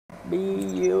Me,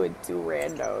 you, and two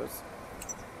randos.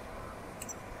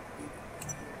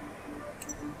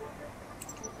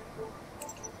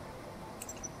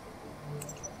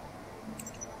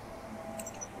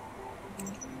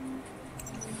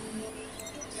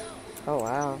 Oh,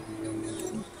 wow.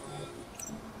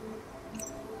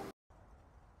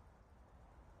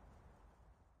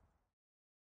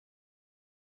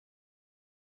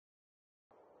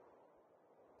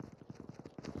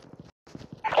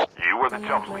 You were the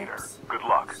jump leader. Good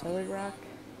luck. Silly Rock.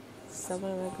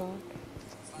 Silly Rock.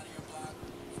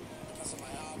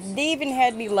 They even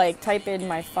had me, like, type in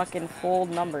my fucking full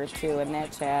number, too, in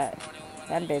that chat.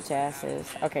 That bitch asses.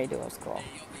 Okay, duo's cool.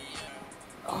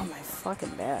 Oh, my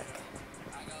fucking back.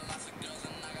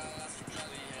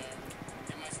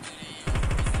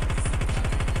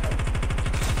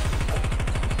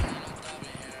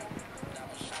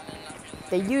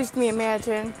 They used me,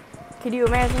 imagine. Can you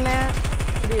imagine that?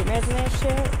 Can you imagine that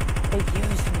shit? They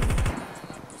used me.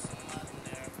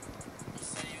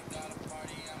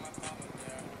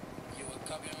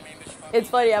 It's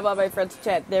funny about my friends'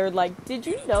 chat. They were like, did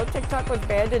you know TikTok was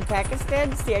banned in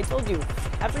Pakistan? See, I told you.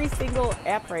 Every single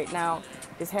app right now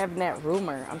is having that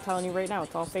rumor. I'm telling you right now,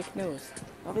 it's all fake news.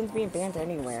 Nothing's being banned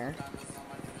anywhere.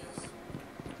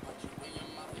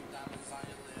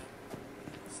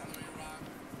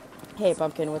 Hey,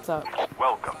 Pumpkin, what's up?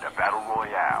 Welcome to Battle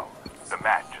Royale. The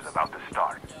match is about to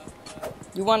start.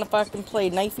 You want to fucking play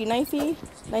knifey knifey?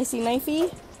 Nicey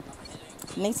knifey?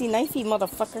 Nicey knifey,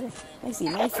 motherfucker. Nicey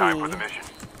knifey. Time for the mission.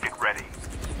 Get ready.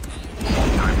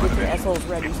 Get your assholes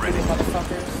ready, stupid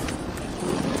motherfuckers.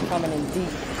 Coming in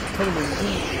deep. Coming in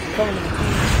deep. Coming in deep.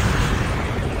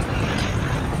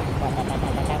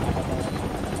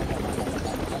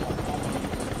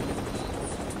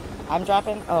 I'm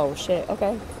dropping? Oh, shit.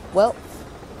 Okay. Well,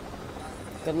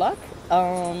 good luck.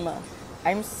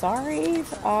 I'm sorry.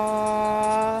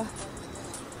 I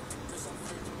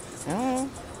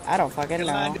don't fucking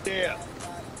know. I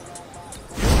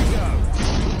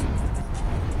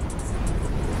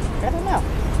don't know.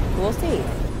 We'll see.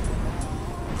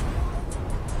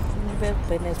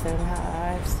 Business and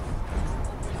hives.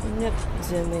 Nip,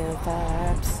 zoom in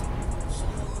vibes.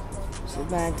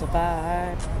 She's 9 to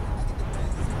 5.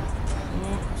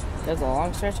 There's a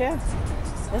long stretch, yeah.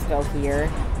 Let's go here.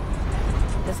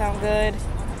 This sound good?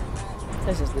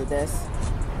 Let's just do this.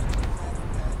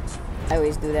 I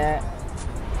always do that.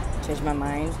 Change my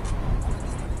mind.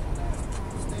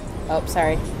 Oh,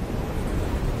 sorry.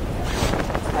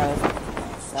 Sorry.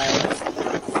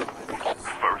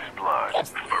 First blood.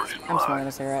 First blood. I'm smoking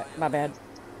a cigarette. My bad.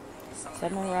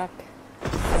 Cinnamon rock.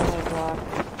 Cinnamon block.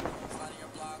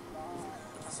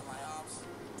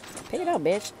 Pick it up,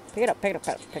 bitch. Pick it up, pick it up,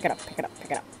 pick it up, pick it up,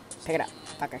 pick it up. Pick it up,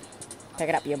 fucker. Pick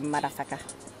it up, you motherfucker.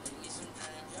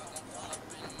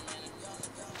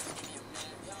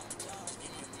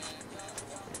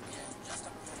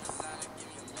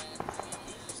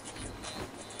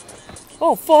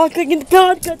 Oh fuck,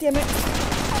 God damn it.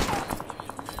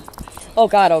 Oh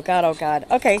god, oh god, oh god.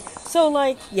 Okay, so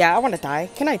like, yeah, I wanna die.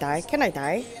 Can I die? Can I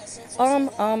die?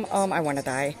 I wanna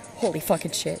die. Holy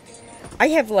fucking shit. I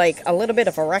have like a little bit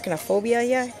of arachnophobia,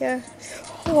 yeah.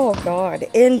 Oh god.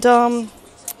 And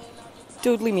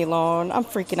dude, leave me alone. I'm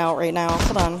freaking out right now.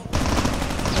 Hold on.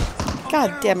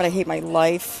 God damn it, I hate my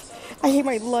life. I hate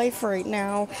my life right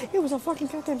now. It was a fucking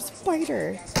goddamn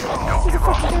spider. It was a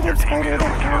fucking goddamn spider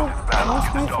that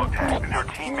lost my fucking Your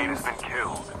teammate has been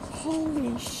killed.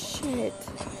 Holy shit.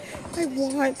 I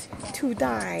want to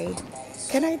die.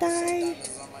 Can I die?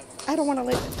 I don't want to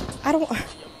live. I don't.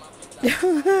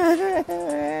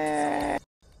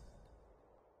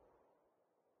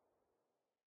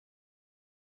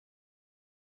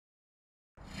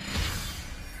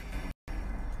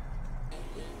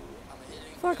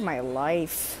 Fuck my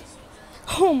life.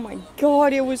 Oh my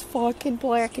god, it was fucking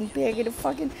black and big and it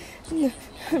fucking...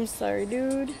 I'm sorry,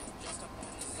 dude.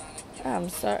 I'm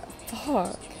sorry.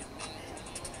 Fuck.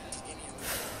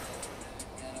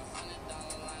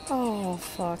 Oh,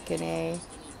 fucking A.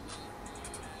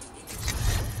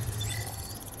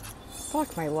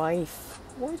 Fuck my life.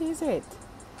 What is it?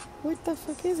 What the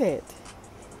fuck is it?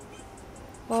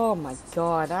 Oh my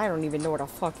god, I don't even know where the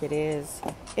fuck it is.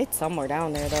 It's somewhere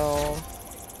down there though.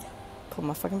 Put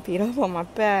my fucking feet up on my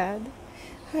bed.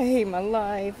 I hate my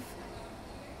life.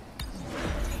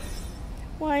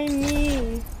 Why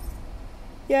me?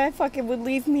 Yeah, I fucking would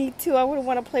leave me too. I wouldn't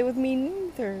want to play with me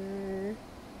neither.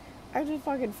 I just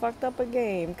fucking fucked up a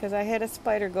game because I had a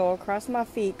spider go across my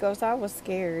feet. Ghost, I was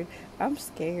scared. I'm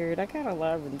scared. I got a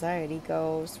lot of anxiety,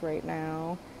 Ghost, right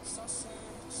now.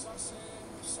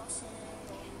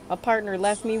 My partner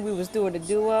left me. We was doing a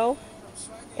duo.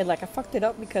 And like I fucked it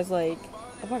up because like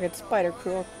a fucking spider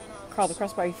crawled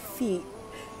across my feet.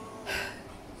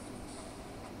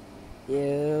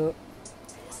 Ew.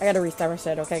 I gotta restart my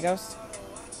set, okay, Ghost?